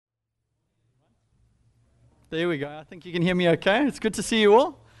There we go. I think you can hear me okay. It's good to see you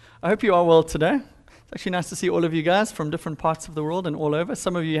all. I hope you are well today. It's actually nice to see all of you guys from different parts of the world and all over.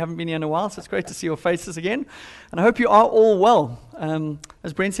 Some of you haven't been here in a while, so it's great to see your faces again. And I hope you are all well.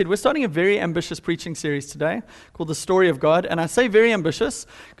 As Brent said, we're starting a very ambitious preaching series today called The Story of God. And I say very ambitious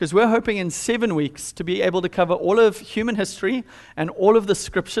because we're hoping in 7 weeks to be able to cover all of human history and all of the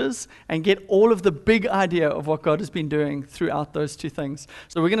scriptures and get all of the big idea of what God has been doing throughout those two things.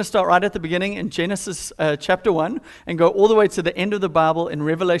 So we're going to start right at the beginning in Genesis chapter 1 and go all the way to the end of the Bible in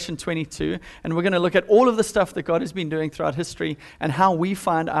Revelation 22. And we're going to look at all of the stuff that God has been doing throughout history and how we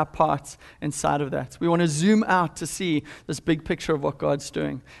find our part inside of that. We want to zoom out to see this big picture of what God's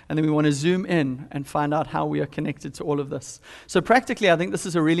doing. And then we want to zoom in and find out how we are connected to all of this. So practically, I think this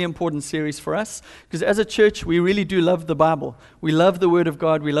is a really important series for us because as a church, we really do love the Bible. We love the Word of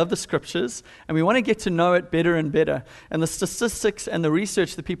God. We love the Scriptures. And we want to get to know it better and better. And the statistics and the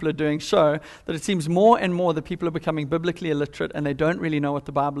research that people are doing show that it seems more and more that people are becoming biblically illiterate and they don't really know what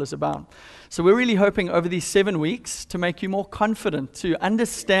the Bible is about. So we're really hoping over these 7 weeks to make you more confident, to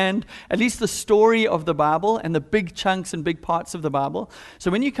understand at least the story of the Bible and the big chunks and big parts of the Bible. So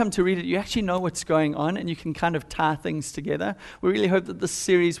when you come to read it, you actually know what's going on and you can kind of tie things together. We really hope that this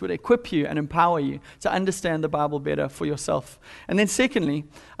series would equip you and empower you to understand the Bible better for yourself. And then secondly,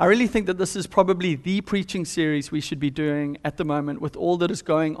 I really think that this is probably the preaching series we should be doing at the moment with all that is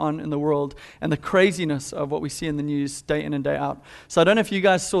going on in the world and the craziness of what we see in the news day in and day out. So I don't know if you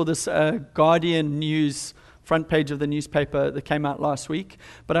guys saw this Guardian News front page of the newspaper that came out last week,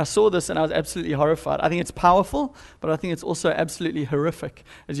 but I saw this and I was absolutely horrified. I think it's powerful, but I think it's also absolutely horrific,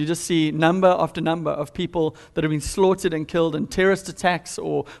 as you just see number after number of people that have been slaughtered and killed in terrorist attacks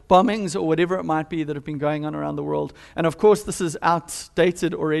or bombings or whatever it might be that have been going on around the world. And of course, this is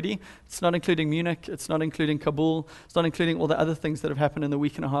outdated already. It's not including Munich, it's not including Kabul, it's not including all the other things that have happened in the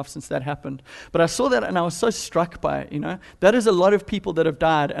week and a half since that happened. But I saw that and I was so struck by it, That is a lot of people that have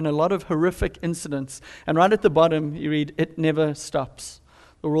died and a lot of horrific incidents. And right at the bottom, you read, "It never stops.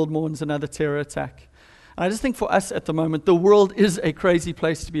 The world mourns another terror attack." And I just think for us at the moment, the world is a crazy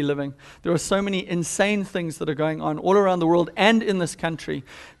place to be living. There are so many insane things that are going on all around the world and in this country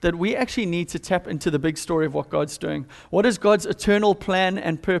that we actually need to tap into the big story of what God's doing. What is God's eternal plan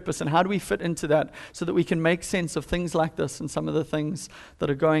and purpose, and how do we fit into that so that we can make sense of things like this and some of the things that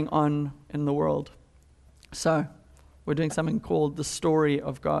are going on in the world? So, we're doing something called the story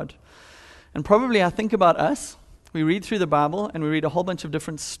of God. And probably I think about us. We read through the Bible and we read a whole bunch of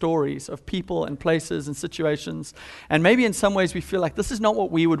different stories of people and places and situations. And maybe in some ways we feel like this is not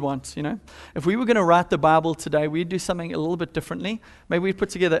what we would want, If we were going to write the Bible today, we'd do something a little bit differently. Maybe we'd put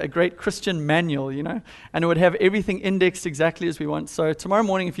together a great Christian manual, and it would have everything indexed exactly as we want. So tomorrow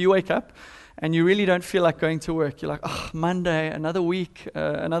morning, if you wake up and you really don't feel like going to work, you're like, Monday, another week,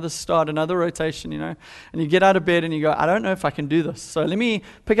 another start, another rotation, And you get out of bed and you go, I don't know if I can do this. So let me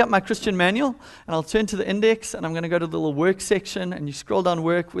pick up my Christian manual and I'll turn to the index and I'm going to go to the little work section and you scroll down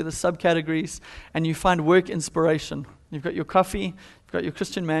work with the subcategories and you find work inspiration. You've got your coffee, you've got your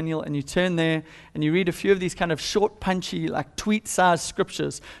Christian manual, and you turn there and you read a few of these kind of short, punchy, like tweet-sized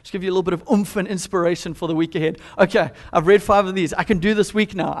scriptures, which give you a little bit of oomph and inspiration for the week ahead. Okay, I've read 5 of these. I can do this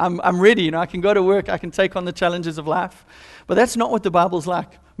week now. I'm ready. I can go to work. I can take on the challenges of life. But that's not what the Bible's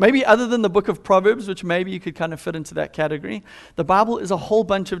like. Maybe other than the book of Proverbs, which maybe you could kind of fit into that category, the Bible is a whole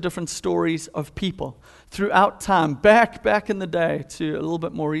bunch of different stories of people throughout time, back in the day to a little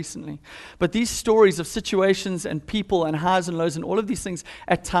bit more recently. But these stories of situations and people and highs and lows and all of these things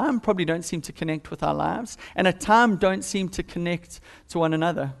at time probably don't seem to connect with our lives and at time don't seem to connect to one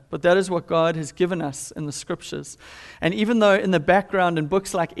another. But that is what God has given us in the scriptures. And even though in the background in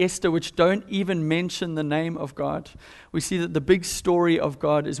books like Esther, which don't even mention the name of God, we see that the big story of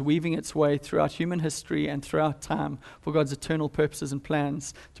God is weaving its way throughout human history and throughout time for God's eternal purposes and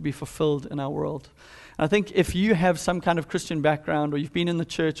plans to be fulfilled in our world. And I think if you have some kind of Christian background or you've been in the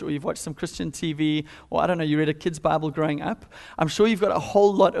church or you've watched some Christian TV or I don't know, you read a kid's Bible growing up, I'm sure you've got a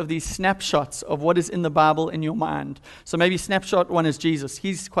whole lot of these snapshots of what is in the Bible in your mind. So maybe snapshot 1 is Jesus.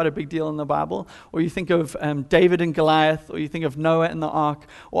 He's quite a big deal in the Bible. Or you think of David and Goliath, or you think of Noah and the ark,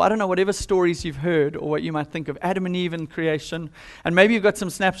 or I don't know, whatever stories you've heard or what you might think of Adam and Eve and creation. And maybe you've got some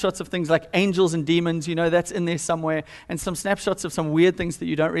snapshots of things like angels and demons, that's in there somewhere, and some snapshots of some weird things that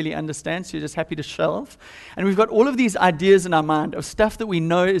you don't really understand, so you're just happy to shelve. And we've got all of these ideas in our mind of stuff that we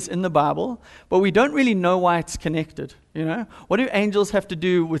know is in the Bible, but we don't really know why it's connected. You know, what do angels have to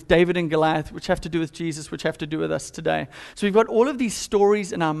do with David and Goliath, which have to do with Jesus, which have to do with us today? So we've got all of these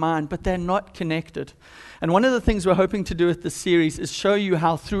stories in our mind, but they're not connected. And one of the things we're hoping to do with this series is show you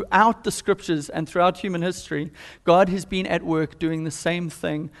how throughout the scriptures and throughout human history, God has been at work doing the same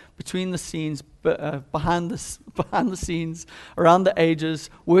thing between the scenes, behind the scenes, around the ages,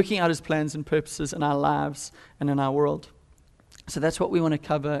 working out his plans and purposes in our lives and in our world. So that's what we want to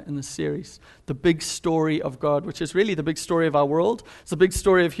cover in this series, the big story of God, which is really the big story of our world. It's the big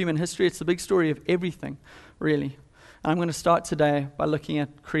story of human history. It's the big story of everything, really. And I'm going to start today by looking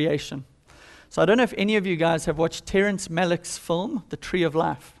at creation. So I don't know if any of you guys have watched Terrence Malick's film, The Tree of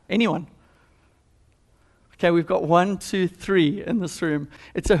Life. Anyone? Okay, we've got 1, 2, 3 in this room.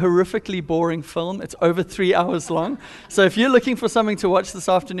 It's a horrifically boring film. It's over 3 hours long. So if you're looking for something to watch this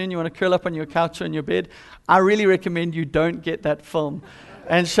afternoon, you want to curl up on your couch or in your bed, I really recommend you don't get that film.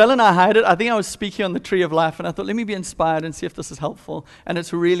 And Shell and I hired it. I think I was speaking on the Tree of Life, and I thought, let me be inspired and see if this is helpful. And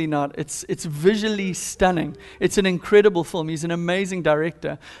it's really not. It's visually stunning. It's an incredible film. He's an amazing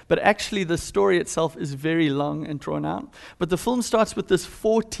director. But actually, the story itself is very long and drawn out. But the film starts with this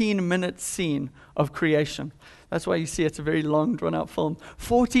 14-minute scene of creation. That's why you see it's a very long, drawn-out film.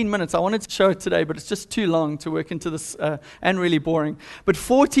 14 minutes. I wanted to show it today, but it's just too long to work into this, and really boring. But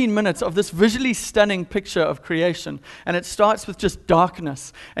 14 minutes of this visually stunning picture of creation. And it starts with just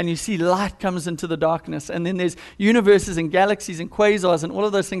darkness. And you see light comes into the darkness. And then there's universes and galaxies and quasars and all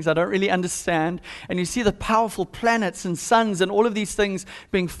of those things I don't really understand. And you see the powerful planets and suns and all of these things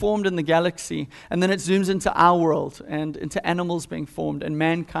being formed in the galaxy. And then it zooms into our world and into animals being formed and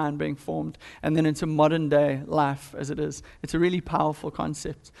mankind being formed. And then into modern day life as it is. It's a really powerful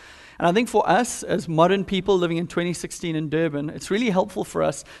concept. And I think for us as modern people living in 2016 in Durban, it's really helpful for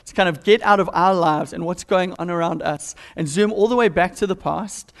us to kind of get out of our lives and what's going on around us and zoom all the way back to the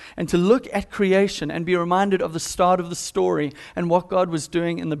past and to look at creation and be reminded of the start of the story and what God was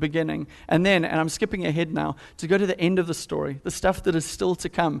doing in the beginning. And then, and I'm skipping ahead now, to go to the end of the story, the stuff that is still to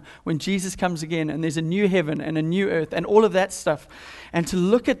come when Jesus comes again and there's a new heaven and a new earth and all of that stuff. And to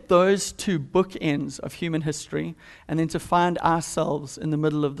look at those two bookends of human history and then to find ourselves in the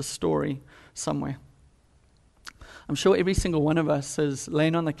middle of the story somewhere. I'm sure every single one of us has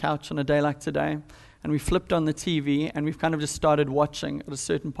lain on the couch on a day like today and we flipped on the TV and we've kind of just started watching at a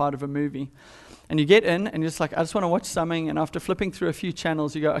certain part of a movie. And you get in and you're just like, I just want to watch something. And after flipping through a few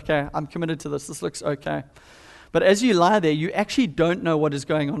channels, you go, okay, I'm committed to this. This looks okay. But as you lie there, you actually don't know what is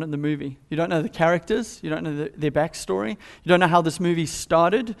going on in the movie. You don't know the characters. You don't know their backstory. You don't know how this movie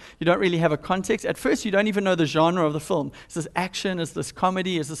started. You don't really have a context. At first, you don't even know the genre of the film. Is this action? Is this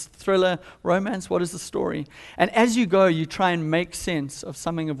comedy? Is this thriller, romance? What is the story? And as you go, you try and make sense of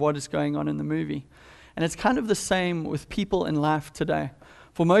something of what is going on in the movie. And it's kind of the same with people in life today.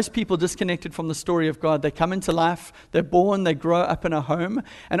 For most people disconnected from the story of God, they come into life, they're born, they grow up in a home,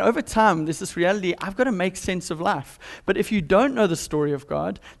 and over time, there's this reality, I've got to make sense of life. But if you don't know the story of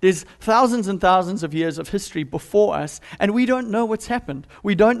God, there's thousands and thousands of years of history before us, and we don't know what's happened.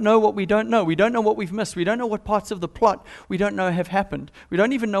 We don't know what we don't know. We don't know what we've missed. We don't know what parts of the plot we don't know have happened. We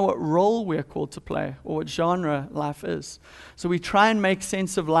don't even know what role we're called to play or what genre life is. So we try and make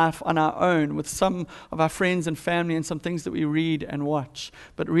sense of life on our own with some of our friends and family and some things that we read and watch.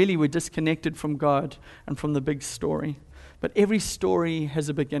 But really, we're disconnected from God and from the big story. But every story has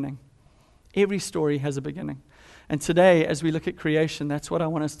a beginning. Every story has a beginning. And today, as we look at creation, that's what I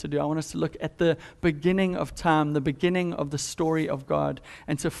want us to do. I want us to look at the beginning of time, the beginning of the story of God,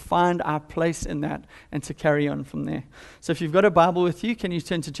 and to find our place in that and to carry on from there. So if you've got a Bible with you, can you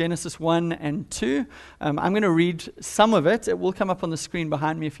turn to Genesis 1 and 2? I'm going to read some of it. It will come up on the screen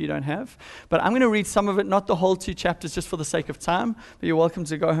behind me if you don't have. But I'm going to read some of it, not the whole 2 chapters, just for the sake of time. But you're welcome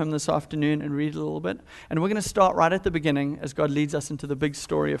to go home this afternoon and read a little bit. And we're going to start right at the beginning as God leads us into the big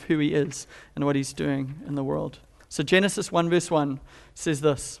story of who He is and what He's doing in the world. So Genesis 1 verse 1 says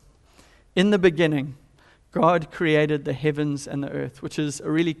this: in the beginning, God created the heavens and the earth, which is a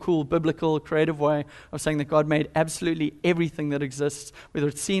really cool, biblical, creative way of saying that God made absolutely everything that exists, whether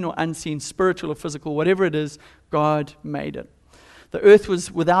it's seen or unseen, spiritual or physical, whatever it is, God made it. The earth was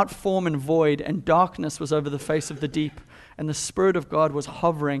without form and void, and darkness was over the face of the deep, and the Spirit of God was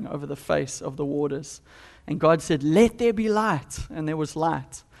hovering over the face of the waters. And God said, "Let there be light," and there was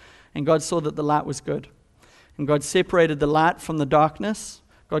light. And God saw that the light was good. And God separated the light from the darkness.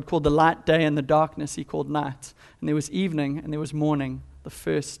 God called the light day, and the darkness He called night. And there was evening and there was morning, the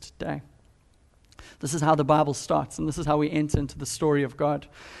first day. This is how the Bible starts, and this is how we enter into the story of God.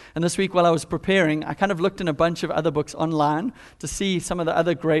 And this week, while I was preparing, I kind of looked in a bunch of other books online to see some of the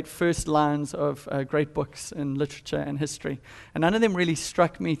other great first lines of great books in literature and history. And none of them really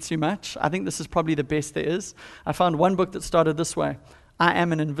struck me too much. I think this is probably the best there is. I found one book that started this way: I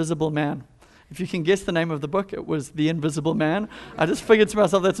am an invisible man. If you can guess the name of the book, it was The Invisible Man. I just figured to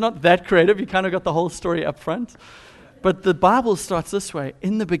myself, that's not that creative. You kind of got the whole story up front. But the Bible starts this way: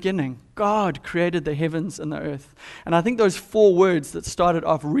 in the beginning, God created the heavens and the earth. And I think those 4 words that started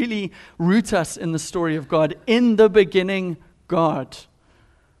off really root us in the story of God. In the beginning, God.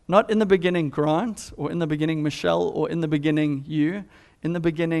 Not in the beginning, Grant, or in the beginning, Michelle, or in the beginning, you. In the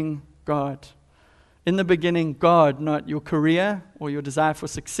beginning, God. In the beginning, God, not your career or your desire for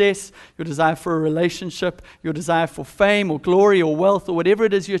success, your desire for a relationship, your desire for fame or glory or wealth or whatever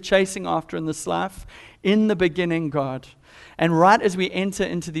it is you're chasing after in this life. In the beginning, God. And right as we enter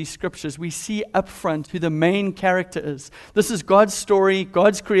into these scriptures, we see up front who the main character is. This is God's story,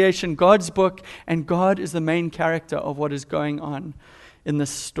 God's creation, God's book, and God is the main character of what is going on in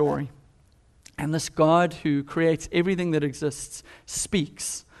this story. And this God who creates everything that exists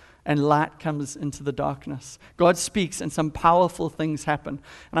speaks, and light comes into the darkness. God speaks and some powerful things happen.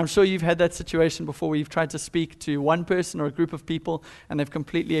 And I'm sure you've had that situation before where you've tried to speak to one person or a group of people and they've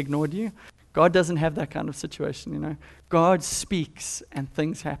completely ignored you. God doesn't have that kind of situation, you know. God speaks and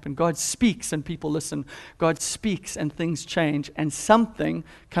things happen. God speaks and people listen. God speaks and things change, and something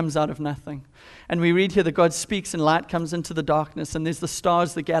comes out of nothing. And we read here that God speaks and light comes into the darkness, and there's the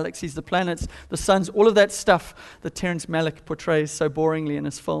stars, the galaxies, the planets, the suns, all of that stuff that Terrence Malick portrays so boringly in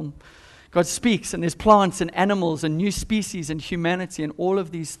his film. God speaks, and there's plants and animals and new species and humanity and all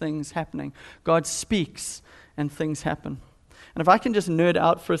of these things happening. God speaks and things happen. And if I can just nerd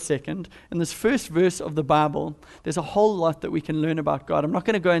out for a second, in this first verse of the Bible, there's a whole lot that we can learn about God. I'm not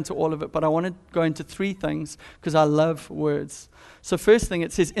going to go into all of it, but I want to go into 3 things because I love words. So first thing,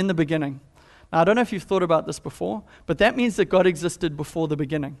 it says, in the beginning. Now, I don't know if you've thought about this before, but that means that God existed before the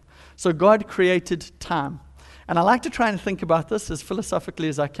beginning. So God created time. And I like to try and think about this as philosophically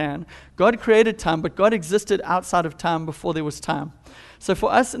as I can. God created time, but God existed outside of time before there was time. So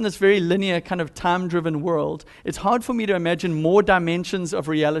for us in this very linear kind of time-driven world, it's hard for me to imagine more dimensions of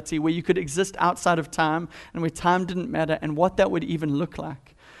reality where you could exist outside of time and where time didn't matter and what that would even look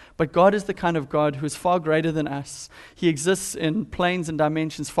like. But God is the kind of God who is far greater than us. He exists in planes and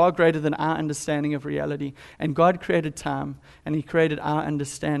dimensions far greater than our understanding of reality. And God created time, and He created our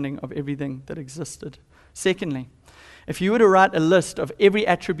understanding of everything that existed. Secondly, if you were to write a list of every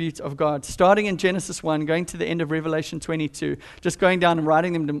attribute of God, starting in Genesis 1, going to the end of Revelation 22, just going down and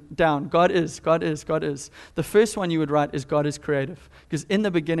writing them down, God is, God is, God is. The first one you would write is God is creative, because in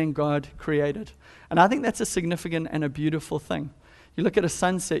the beginning, God created. And I think that's a significant and a beautiful thing. You look at a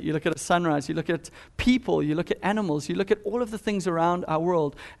sunset, you look at a sunrise, you look at people, you look at animals, you look at all of the things around our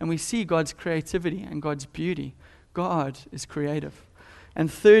world, and we see God's creativity and God's beauty. God is creative. And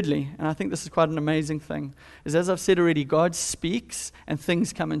thirdly, and I think this is quite an amazing thing, is as I've said already, God speaks and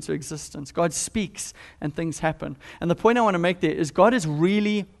things come into existence. God speaks and things happen. And the point I want to make there is God is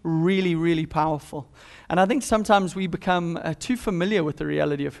really, really, really powerful. And I think sometimes we become too familiar with the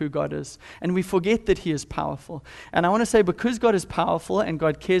reality of who God is, and we forget that He is powerful. And I want to say, because God is powerful and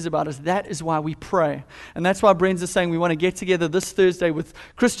God cares about us, that is why we pray. And that's why Bren's is saying we want to get together this Thursday with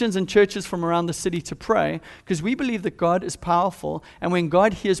Christians and churches from around the city to pray, because we believe that God is powerful, and when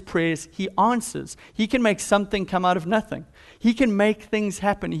God hears prayers, He answers. He can make something come out of nothing. He can make things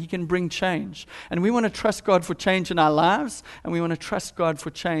happen. He can bring change. And we want to trust God for change in our lives, and we want to trust God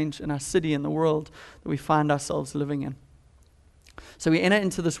for change in our city and the world that we find ourselves living in. So we enter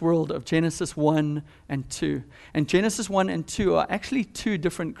into this world of Genesis 1 and 2. And Genesis 1 and 2 are actually 2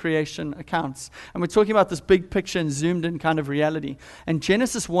 different creation accounts. And we're talking about this big picture and zoomed in kind of reality. And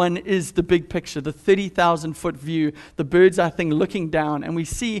Genesis 1 is the big picture, the 30,000-foot view, the bird's eye thing looking down. And we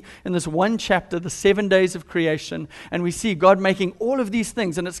see in this one chapter the 7 days of creation. And we see God making all of these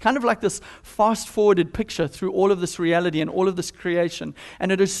things. And it's kind of like this fast-forwarded picture through all of this reality and all of this creation.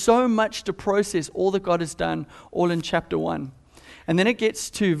 And it is so much to process all that God has done all in chapter 1. And then it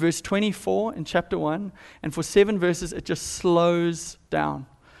gets to verse 24 in chapter 1, and for 7 verses, it just slows down.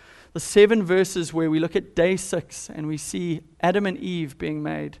 The 7 verses where we look at day 6 and we see Adam and Eve being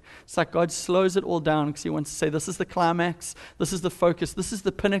made. It's like God slows it all down because He wants to say, this is the climax, this is the focus, this is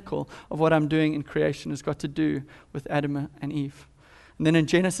the pinnacle of what I'm doing in creation has got to do with Adam and Eve. And then in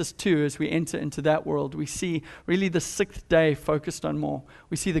Genesis 2, as we enter into that world, we see really the sixth day focused on more.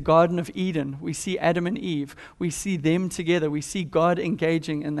 We see the Garden of Eden. We see Adam and Eve. We see them together. We see God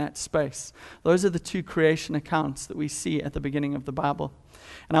engaging in that space. Those are the two creation accounts that we see at the beginning of the Bible.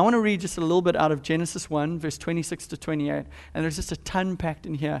 And I want to read just a little bit out of Genesis 1, verse 26 to 28. And there's just a ton packed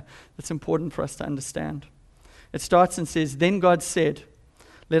in here that's important for us to understand. It starts and says, "Then God said,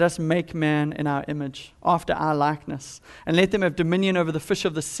 'Let us make man in our image, after our likeness, and let them have dominion over the fish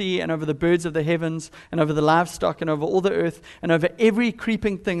of the sea, and over the birds of the heavens, and over the livestock, and over all the earth, and over every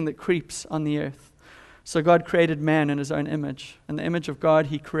creeping thing that creeps on the earth.' So God created man in his own image. In the image of God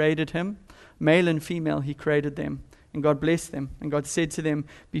he created him. Male and female he created them. And God blessed them. And God said to them,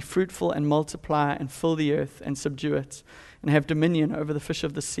 'Be fruitful and multiply, and fill the earth, and subdue it, and have dominion over the fish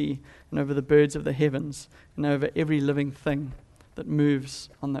of the sea, and over the birds of the heavens, and over every living thing that moves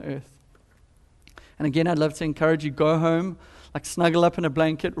on the earth.'" And again, I'd love to encourage you, go home, like snuggle up in a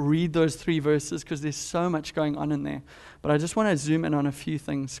blanket, read those 3 verses, because there's so much going on in there. But I just want to zoom in on a few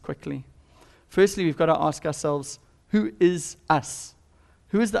things quickly. Firstly, we've got to ask ourselves, who is us?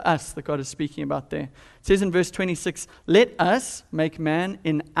 Who is the us that God is speaking about there? It says in verse 26, "Let us make man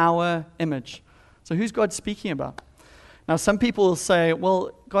in our image." So who's God speaking about? Now, some people will say,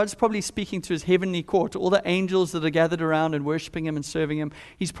 well, God's probably speaking to his heavenly court, all the angels that are gathered around and worshiping him and serving him.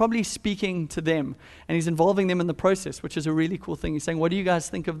 He's probably speaking to them, and he's involving them in the process, which is a really cool thing. He's saying, "What do you guys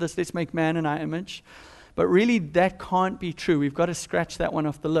think of this? Let's make man in our image." But really, that can't be true. We've got to scratch that one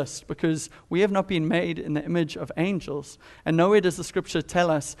off the list, because we have not been made in the image of angels. And nowhere does the scripture tell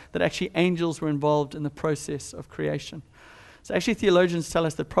us that actually angels were involved in the process of creation. So actually, theologians tell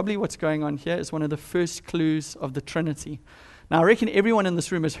us that probably what's going on here is one of the first clues of the Trinity. Now, I reckon everyone in this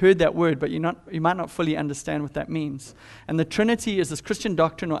room has heard that word, but you might not fully understand what that means. And the Trinity is this Christian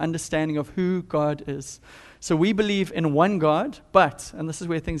doctrine or understanding of who God is. So we believe in one God, but, and this is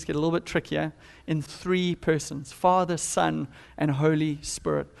where things get a little bit trickier, in 3 persons, Father, Son, and Holy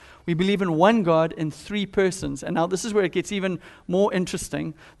Spirit. We believe in one God in 3 persons. And now this is where it gets even more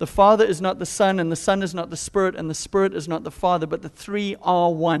interesting. The Father is not the Son, and the Son is not the Spirit, and the Spirit is not the Father, but the 3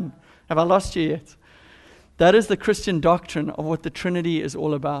 are one. Have I lost you yet? That is the Christian doctrine of what the Trinity is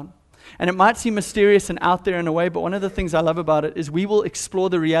all about. And it might seem mysterious and out there in a way, but one of the things I love about it is we will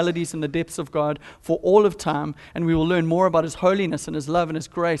explore the realities and the depths of God for all of time, and we will learn more about his holiness and his love and his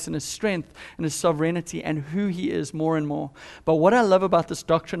grace and his strength and his sovereignty and who he is more and more. But what I love about this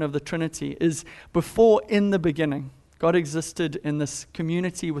doctrine of the Trinity is before, in the beginning, God existed in this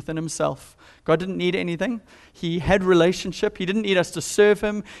community within himself. God didn't need anything. He had relationship. He didn't need us to serve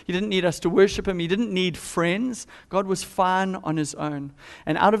him. He didn't need us to worship him. He didn't need friends. God was fine on his own.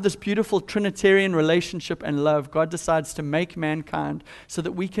 And out of this beautiful Trinitarian relationship and love, God decides to make mankind so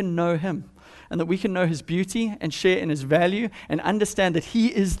that we can know him, and that we can know his beauty and share in his value and understand that he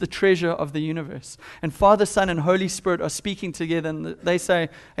is the treasure of the universe. And Father, Son, and Holy Spirit are speaking together, and they say,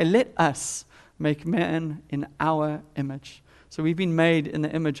 "Hey, let us make man in our image." So we've been made in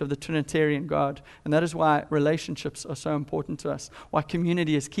the image of the Trinitarian God. And that is why relationships are so important to us, why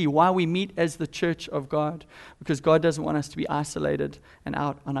community is key, why we meet as the church of God, because God doesn't want us to be isolated and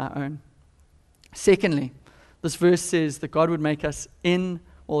out on our own. Secondly, this verse says that God would make us in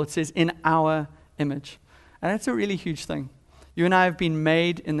our image. And that's a really huge thing. You and I have been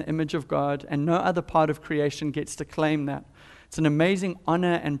made in the image of God, and no other part of creation gets to claim that. It's an amazing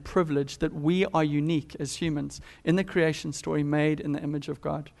honor and privilege that we are unique as humans in the creation story, made in the image of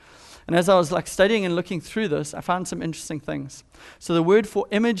God. And as I was studying and looking through this, I found some interesting things. So the word for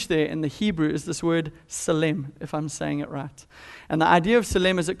image there in the Hebrew is this word selem, if I'm saying it right. And the idea of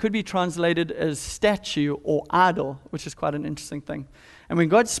selem is it could be translated as statue or idol, which is quite an interesting thing. And when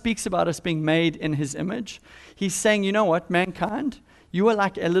God speaks about us being made in his image, he's saying, you know what, mankind, you are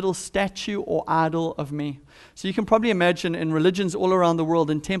like a little statue or idol of me. So you can probably imagine in religions all around the world,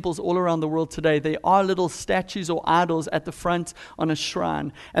 in temples all around the world today, there are little statues or idols at the front on a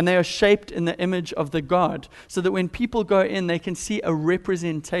shrine. And they are shaped in the image of the God, so that when people go in, they can see a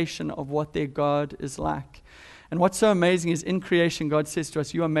representation of what their God is like. And what's so amazing is in creation, God says to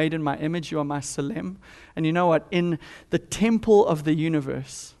us, you are made in my image, you are my selem. And you know what? In the temple of the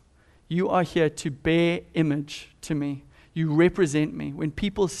universe, you are here to bear image to me. You represent me. When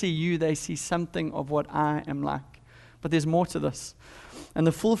people see you, they see something of what I am like. But there's more to this. And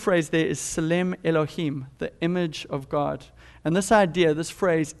the full phrase there is Selem Elohim, the image of God. And this idea, this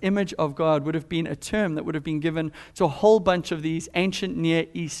phrase, image of God, would have been a term that would have been given to a whole bunch of these ancient Near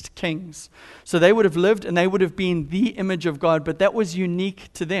East kings. So they would have lived and they would have been the image of God, but that was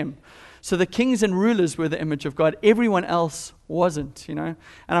unique to them. So the kings and rulers were the image of God. Everyone else wasn't, And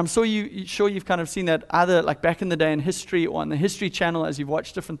I'm sure you've kind of seen that either like back in the day in history or on the History Channel as you've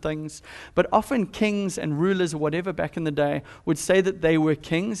watched different things. But often kings and rulers or whatever back in the day would say that they were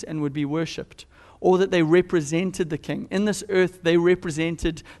kings and would be worshipped, or that they represented the king. In this earth, they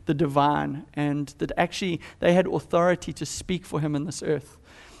represented the divine, and that actually they had authority to speak for him in this earth.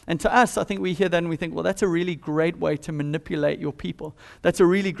 And to us, I think we hear that and we think, well, that's a really great way to manipulate your people. That's a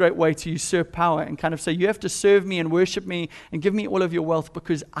really great way to usurp power and kind of say, you have to serve me and worship me and give me all of your wealth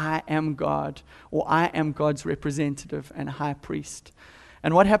because I am God, or I am God's representative and high priest.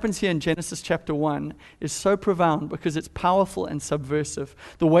 And what happens here in Genesis chapter 1 is so profound because it's powerful and subversive.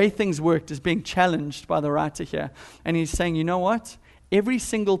 The way things worked is being challenged by the writer here. And he's saying, you know what? Every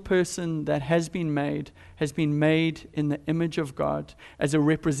single person that has been made in the image of God, as a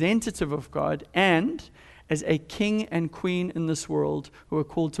representative of God, and as a king and queen in this world who are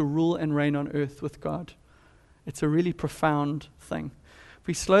called to rule and reign on earth with God. It's a really profound thing. If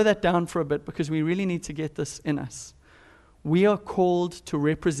we slow that down for a bit, because we really need to get this in us. We are called to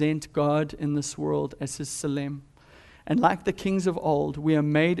represent God in this world as his Salem. And like the kings of old, we are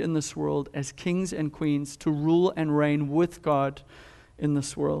made in this world as kings and queens to rule and reign with God in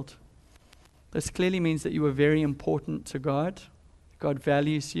this world. This clearly means that you are very important to God. God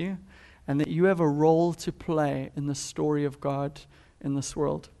values you, and that you have a role to play in the story of God in this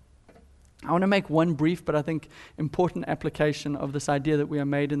world. I want to make one brief, but I think important application of this idea that we are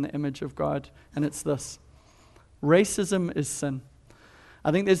made in the image of God, and it's this. Racism is sin.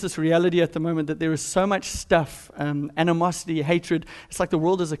 I think there's this reality at the moment that there is so much stuff, animosity, hatred. It's like the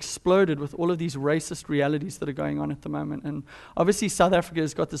world has exploded with all of these racist realities that are going on at the moment. And obviously South Africa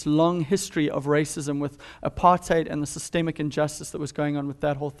has got this long history of racism with apartheid and the systemic injustice that was going on with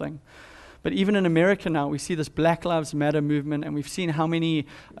that whole thing. But even in America now, we see this Black Lives Matter movement, and we've seen how many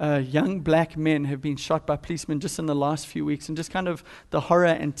young black men have been shot by policemen just in the last few weeks, and just kind of the horror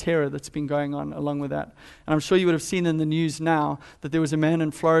and terror that's been going on along with that. And I'm sure you would have seen in the news now that there was a man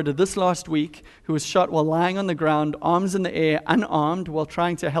in Florida this last week who was shot while lying on the ground, arms in the air, unarmed, while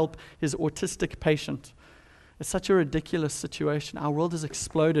trying to help his autistic patient. It's such a ridiculous situation. Our world has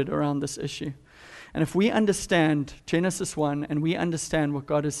exploded around this issue. And if we understand Genesis 1 and we understand what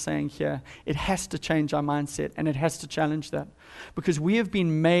God is saying here, it has to change our mindset and it has to challenge that. Because we have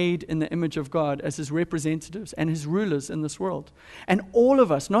been made in the image of God as his representatives and his rulers in this world. And all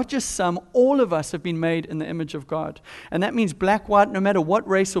of us, not just some, all of us have been made in the image of God. And that means black, white, no matter what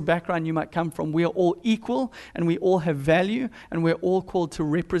race or background you might come from, we are all equal and we all have value and we're all called to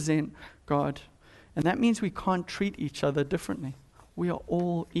represent God. And that means we can't treat each other differently. We are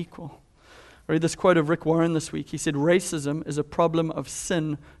all equal. I read this quote of Rick Warren this week. He said, racism is a problem of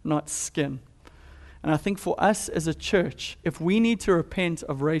sin, not skin. And I think for us as a church, if we need to repent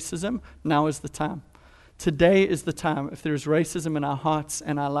of racism, now is the time. Today is the time. If there is racism in our hearts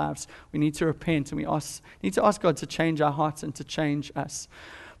and our lives, we need to repent and we need to ask God to change our hearts and to change us.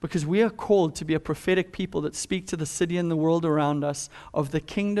 Because we are called to be a prophetic people that speak to the city and the world around us of the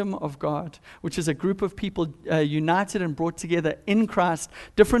kingdom of God, which is a group of people united and brought together in Christ,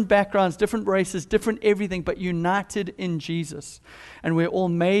 different backgrounds, different races, different everything, but united in Jesus. And we're all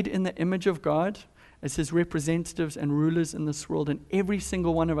made in the image of God as his representatives and rulers in this world. And every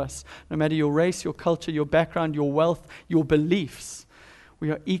single one of us, no matter your race, your culture, your background, your wealth, your beliefs,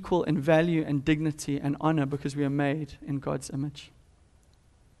 we are equal in value and dignity and honor because we are made in God's image.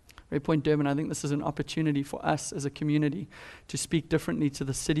 Point Durban, I think this is an opportunity for us as a community to speak differently to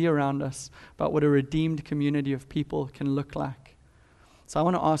the city around us about what a redeemed community of people can look like. So I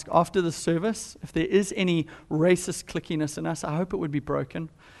want to ask, after the service, if there is any racist clickiness in us, I hope it would be broken.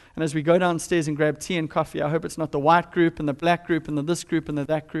 And as we go downstairs and grab tea and coffee, I hope it's not the white group and the black group and the this group and the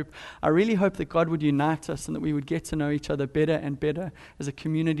that group. I really hope that God would unite us and that we would get to know each other better and better as a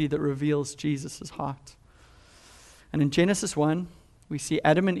community that reveals Jesus' heart. And in Genesis 1, we see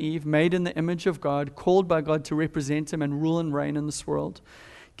Adam and Eve made in the image of God, called by God to represent him and rule and reign in this world,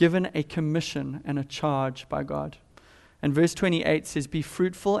 given a commission and a charge by God. And verse 28 says, be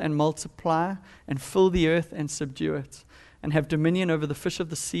fruitful and multiply and fill the earth and subdue it, and have dominion over the fish of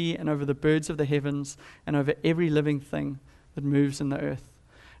the sea and over the birds of the heavens and over every living thing that moves in the earth.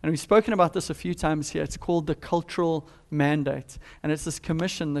 And we've spoken about this a few times here. It's called the cultural mandate. And it's this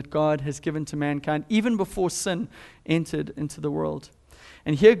commission that God has given to mankind even before sin entered into the world.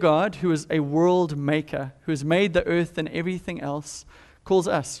 And here God, who is a world maker, who has made the earth and everything else, calls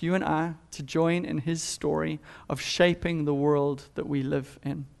us, you and I, to join in his story of shaping the world that we live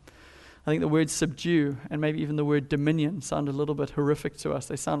in. I think the word subdue and maybe even the word dominion sound a little bit horrific to us.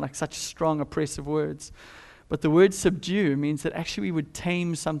 They sound like such strong, oppressive words. But the word subdue means that actually we would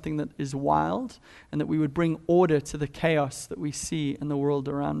tame something that is wild and that we would bring order to the chaos that we see in the world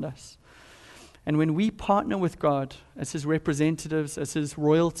around us. And when we partner with God as His representatives, as His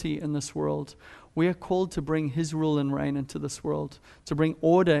royalty in this world, we are called to bring His rule and reign into this world, to bring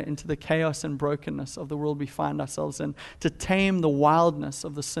order into the chaos and brokenness of the world we find ourselves in, to tame the wildness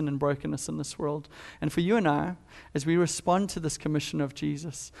of the sin and brokenness in this world. And for you and I, as we respond to this commission of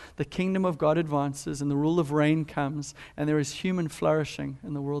Jesus, the kingdom of God advances and the rule of reign comes, and there is human flourishing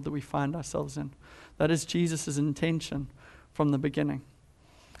in the world that we find ourselves in. That is Jesus' intention from the beginning.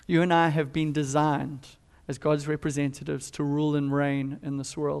 You and I have been designed as God's representatives to rule and reign in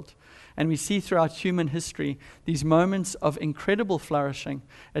this world. And we see throughout human history these moments of incredible flourishing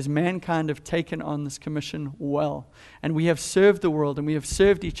as mankind have taken on this commission well. And we have served the world, and we have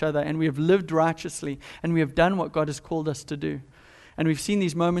served each other, and we have lived righteously, and we have done what God has called us to do. And we've seen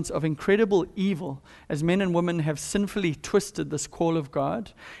these moments of incredible evil as men and women have sinfully twisted this call of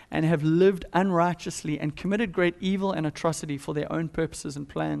God and have lived unrighteously and committed great evil and atrocity for their own purposes and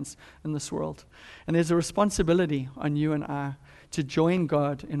plans in this world. And there's a responsibility on you and I to join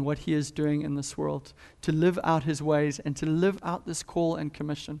God in what He is doing in this world, to live out His ways and to live out this call and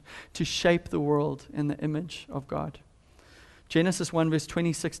commission, to shape the world in the image of God. Genesis 1 verse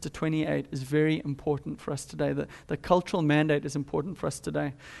 26 to 28 is very important for us today. The cultural mandate is important for us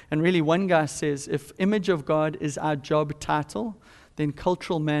today. And really one guy says, if image of God is our job title, then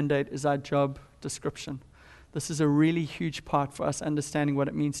cultural mandate is our job description. This is a really huge part for us understanding what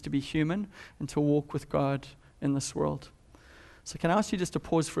it means to be human and to walk with God in this world. So can I ask you just to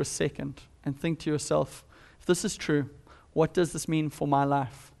pause for a second and think to yourself, if this is true, what does this mean for my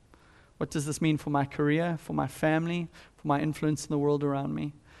life? What does this mean for my career, for my family, for my influence in the world around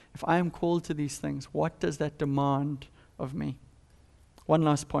me? If I am called to these things, what does that demand of me? One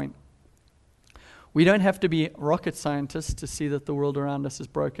last point. We don't have to be rocket scientists to see that the world around us is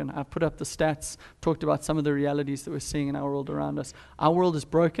broken. I've put up the stats, talked about some of the realities that we're seeing in our world around us. Our world is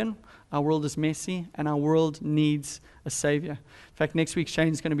broken, our world is messy, and our world needs a Savior. In fact, next week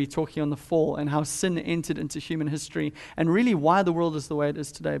Shane's going to be talking on the fall and how sin entered into human history and really why the world is the way it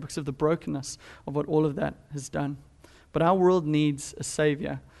is today because of the brokenness of what all of that has done. But our world needs a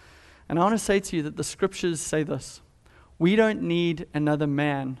Savior. And I want to say to you that the Scriptures say this. We don't need another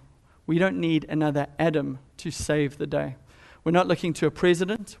man. We don't need another Adam to save the day. We're not looking to a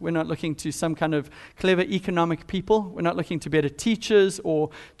president. We're not looking to some kind of clever economic people. We're not looking to better teachers or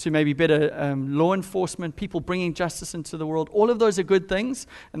to maybe better law enforcement, people bringing justice into the world. All of those are good things,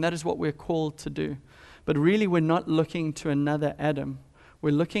 and that is what we're called to do. But really, we're not looking to another Adam.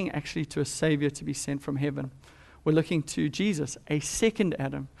 We're looking actually to a Savior to be sent from heaven. We're looking to Jesus, a second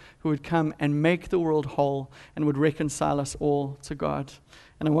Adam, who would come and make the world whole and would reconcile us all to God.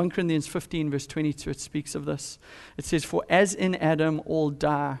 And in 1 Corinthians 15, verse 22, it speaks of this. It says, "For as in Adam all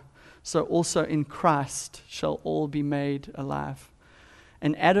die, so also in Christ shall all be made alive."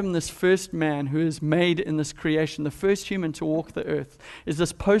 And Adam, this first man who is made in this creation, the first human to walk the earth, is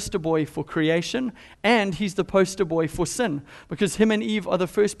this poster boy for creation, and he's the poster boy for sin, because him and Eve are the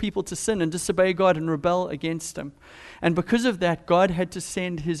first people to sin and disobey God and rebel against Him. And because of that, God had to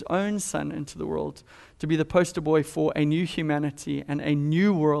send His own Son into the world to be the poster boy for a new humanity and a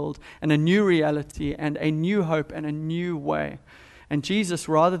new world and a new reality and a new hope and a new way. And Jesus,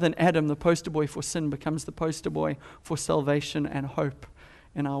 rather than Adam, the poster boy for sin, becomes the poster boy for salvation and hope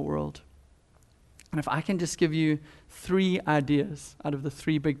in our world. And if I can just give you 3 ideas out of the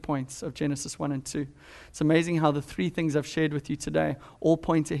 3 big points of Genesis 1 and 2, it's amazing how the 3 things I've shared with you today all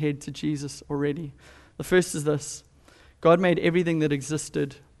point ahead to Jesus already. The first is this: God made everything that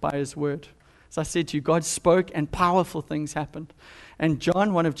existed by His word. As I said to you, God spoke and powerful things happened. And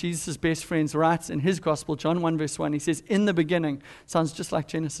John, one of Jesus' best friends, writes in his gospel, John 1 verse 1, he says, in the beginning, sounds just like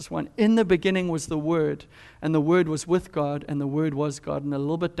Genesis 1, in the beginning was the Word, and the Word was with God, and the Word was God. And a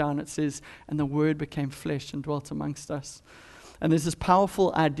little bit down it says, and the Word became flesh and dwelt amongst us. And there's this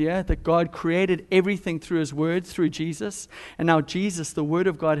powerful idea that God created everything through His Word, through Jesus. And now Jesus, the Word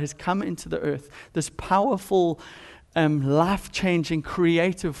of God, has come into the earth. This powerful, life-changing,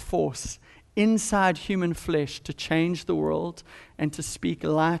 creative force inside human flesh to change the world and to speak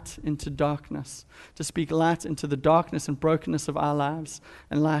light into darkness, to speak light into the darkness and brokenness of our lives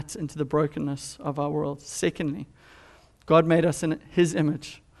and light into the brokenness of our world. Secondly, God made us in His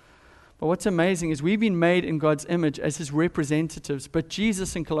image. But what's amazing is we've been made in God's image as His representatives, but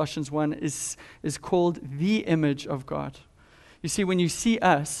Jesus in Colossians 1 is called the image of God. You see, when you see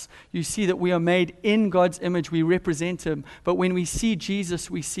us, you see that we are made in God's image. We represent Him. But when we see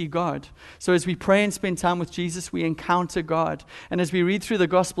Jesus, we see God. So as we pray and spend time with Jesus, we encounter God. And as we read through the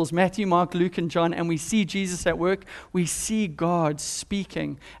Gospels, Matthew, Mark, Luke, and John, and we see Jesus at work, we see God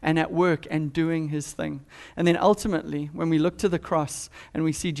speaking and at work and doing His thing. And then ultimately, when we look to the cross and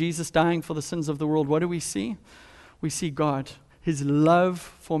we see Jesus dying for the sins of the world, what do we see? We see God, His love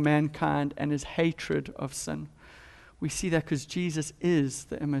for mankind and His hatred of sin. We see that because Jesus is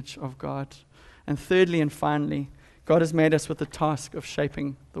the image of God. And thirdly and finally, God has made us with the task of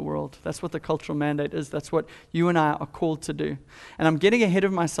shaping the world. That's what the cultural mandate is. That's what you and I are called to do. And I'm getting ahead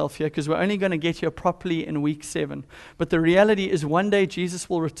of myself here because we're only going to get here properly in week 7. But the reality is one day Jesus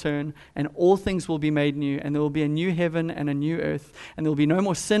will return and all things will be made new. And there will be a new heaven and a new earth. And there will be no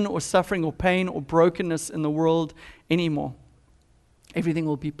more sin or suffering or pain or brokenness in the world anymore. Everything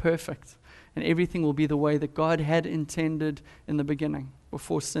will be perfect. And everything will be the way that God had intended in the beginning,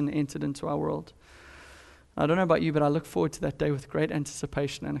 before sin entered into our world. I don't know about you, but I look forward to that day with great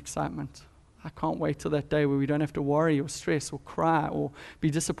anticipation and excitement. I can't wait till that day where we don't have to worry or stress or cry or be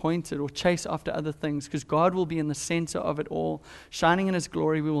disappointed or chase after other things, because God will be in the center of it all, shining in His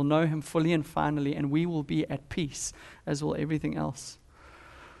glory. We will know Him fully and finally, and we will be at peace, as will everything else.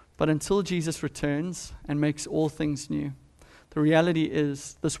 But until Jesus returns and makes all things new, the reality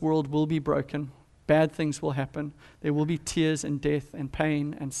is this world will be broken. Bad things will happen. There will be tears and death and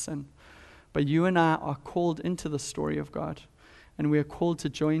pain and sin. But you and I are called into the story of God. And we are called to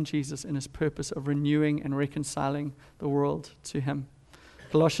join Jesus in His purpose of renewing and reconciling the world to Him.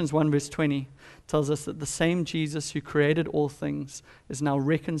 Colossians 1 verse 20 tells us that the same Jesus who created all things is now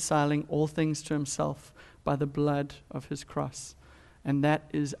reconciling all things to Himself by the blood of His cross. And that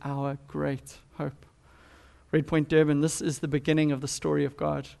is our great hope. Red Point Durban, this is the beginning of the story of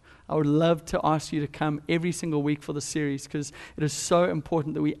God. I would love to ask you to come every single week for the series, because it is so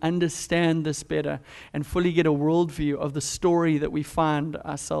important that we understand this better and fully get a worldview of the story that we find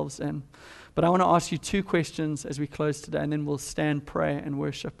ourselves in. But I want to ask you 2 questions as we close today, and then we'll stand, pray, and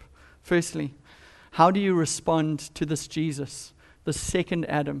worship. Firstly, how do you respond to this Jesus, the second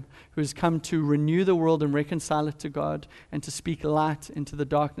Adam, who has come to renew the world and reconcile it to God and to speak light into the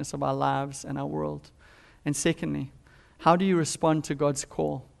darkness of our lives and our world? And secondly, how do you respond to God's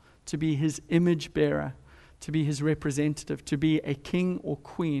call to be His image bearer, to be His representative, to be a king or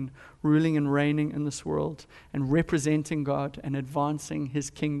queen ruling and reigning in this world and representing God and advancing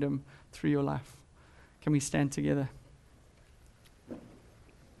His kingdom through your life? Can we stand together?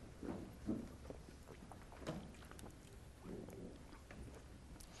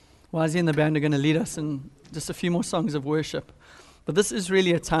 Wazzy and the band are going to lead us in just a few more songs of worship. But this is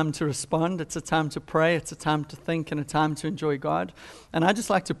really a time to respond. It's a time to pray. It's a time to think and a time to enjoy God. And I just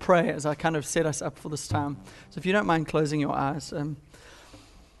like to pray as I kind of set us up for this time. So if you don't mind closing your eyes.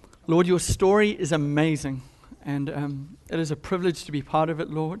 Lord, your story is amazing. And it is a privilege to be part of it,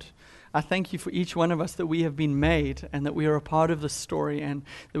 Lord. I thank you for each one of us that we have been made and that we are a part of this story and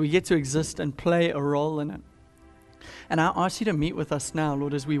that we get to exist and play a role in it. And I ask you to meet with us now,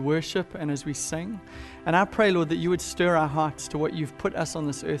 Lord, as we worship and as we sing. And I pray, Lord, that you would stir our hearts to what you've put us on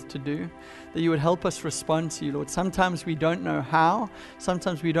this earth to do, that you would help us respond to you, Lord. Sometimes we don't know how,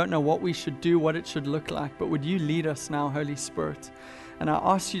 sometimes we don't know what we should do, what it should look like, but would you lead us now, Holy Spirit? And I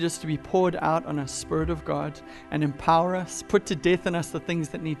ask you just to be poured out on us, Spirit of God, and empower us, put to death in us the things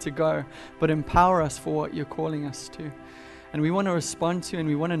that need to go, but empower us for what you're calling us to. And we want to respond to you, and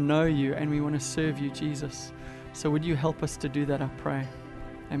we want to know you, and we want to serve you, Jesus. So would you help us to do that, I pray.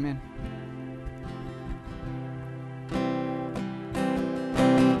 Amen.